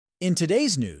In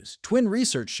today's news, twin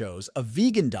research shows a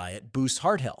vegan diet boosts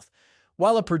heart health,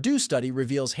 while a Purdue study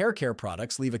reveals hair care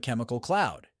products leave a chemical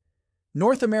cloud.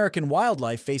 North American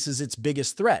wildlife faces its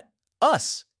biggest threat,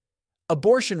 us.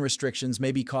 Abortion restrictions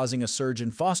may be causing a surge in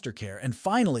foster care, and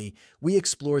finally, we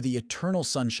explore the eternal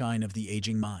sunshine of the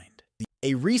aging mind.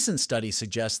 A recent study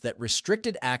suggests that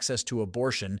restricted access to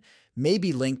abortion may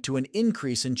be linked to an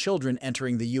increase in children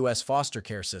entering the U.S. foster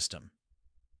care system.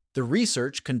 The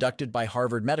research conducted by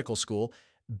Harvard Medical School,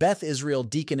 Beth Israel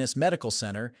Deaconess Medical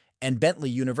Center, and Bentley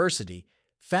University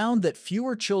found that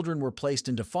fewer children were placed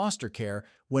into foster care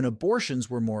when abortions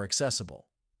were more accessible.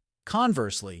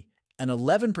 Conversely, an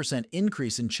 11%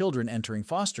 increase in children entering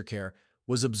foster care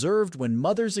was observed when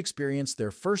mothers experienced their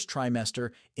first trimester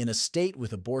in a state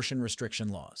with abortion restriction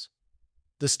laws.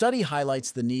 The study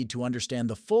highlights the need to understand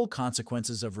the full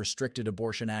consequences of restricted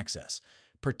abortion access,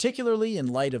 particularly in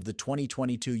light of the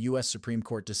 2022 U.S. Supreme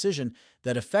Court decision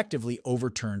that effectively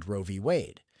overturned Roe v.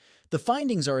 Wade. The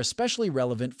findings are especially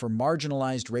relevant for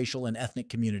marginalized racial and ethnic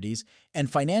communities and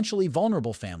financially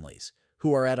vulnerable families,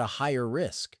 who are at a higher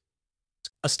risk.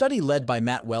 A study led by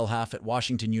Matt Wellhalf at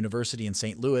Washington University in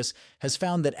St. Louis has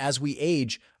found that as we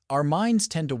age, our minds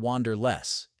tend to wander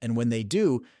less, and when they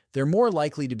do, they're more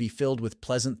likely to be filled with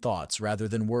pleasant thoughts rather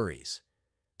than worries.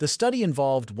 The study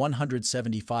involved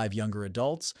 175 younger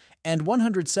adults and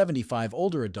 175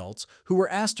 older adults who were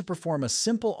asked to perform a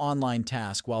simple online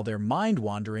task while their mind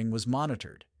wandering was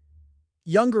monitored.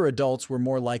 Younger adults were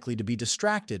more likely to be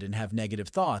distracted and have negative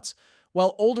thoughts,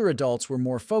 while older adults were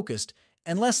more focused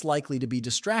and less likely to be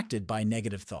distracted by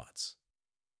negative thoughts.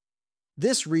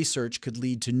 This research could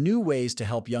lead to new ways to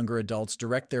help younger adults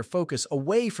direct their focus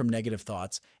away from negative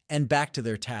thoughts and back to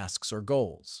their tasks or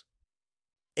goals.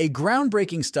 A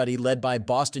groundbreaking study led by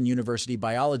Boston University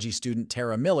biology student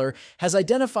Tara Miller has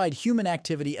identified human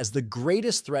activity as the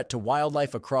greatest threat to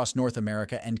wildlife across North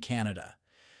America and Canada.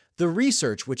 The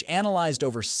research, which analyzed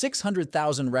over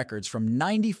 600,000 records from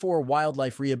 94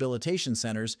 wildlife rehabilitation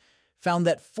centers, found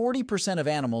that 40% of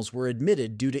animals were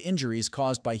admitted due to injuries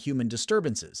caused by human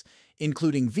disturbances,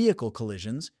 including vehicle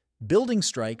collisions, building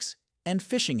strikes, and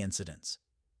fishing incidents.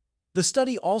 The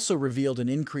study also revealed an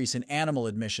increase in animal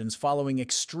admissions following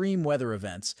extreme weather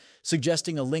events,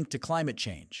 suggesting a link to climate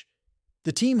change.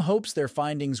 The team hopes their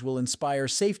findings will inspire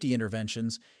safety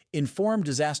interventions, inform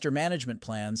disaster management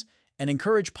plans, and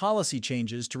encourage policy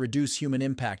changes to reduce human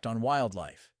impact on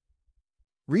wildlife.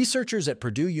 Researchers at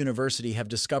Purdue University have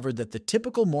discovered that the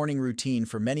typical morning routine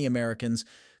for many Americans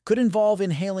could involve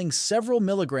inhaling several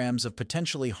milligrams of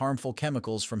potentially harmful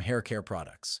chemicals from hair care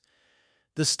products.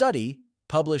 The study,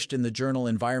 published in the journal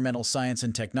Environmental Science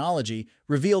and Technology,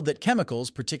 revealed that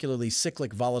chemicals, particularly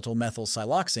cyclic volatile methyl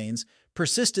siloxanes,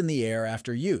 persist in the air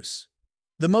after use.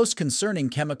 The most concerning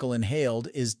chemical inhaled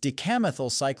is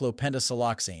decamethyl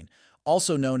cyclopentasiloxane,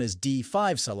 also known as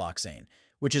D5-siloxane,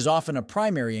 which is often a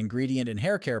primary ingredient in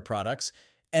hair care products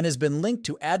and has been linked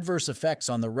to adverse effects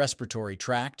on the respiratory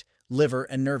tract, liver,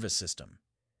 and nervous system.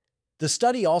 The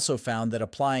study also found that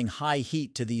applying high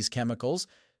heat to these chemicals,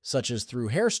 such as through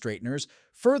hair straighteners,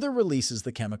 further releases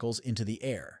the chemicals into the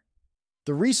air.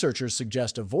 The researchers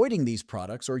suggest avoiding these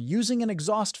products or using an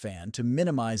exhaust fan to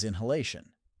minimize inhalation.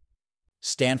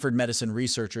 Stanford medicine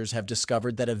researchers have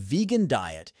discovered that a vegan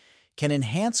diet can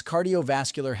enhance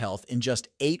cardiovascular health in just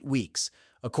 8 weeks,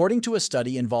 according to a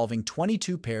study involving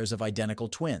 22 pairs of identical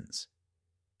twins.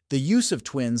 The use of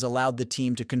twins allowed the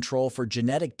team to control for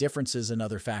genetic differences and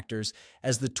other factors,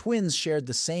 as the twins shared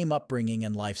the same upbringing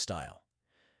and lifestyle.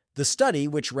 The study,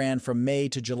 which ran from May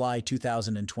to July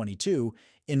 2022,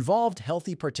 involved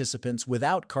healthy participants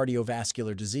without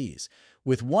cardiovascular disease,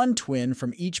 with one twin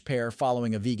from each pair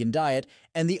following a vegan diet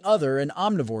and the other an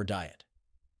omnivore diet.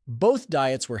 Both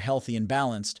diets were healthy and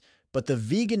balanced, but the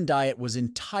vegan diet was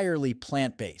entirely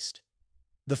plant-based.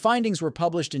 The findings were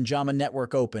published in JAMA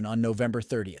Network Open on November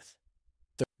 30th.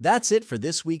 That's it for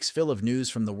this week's fill of news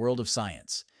from the world of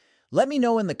science. Let me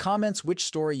know in the comments which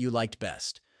story you liked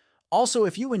best. Also,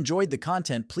 if you enjoyed the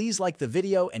content, please like the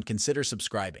video and consider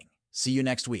subscribing. See you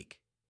next week.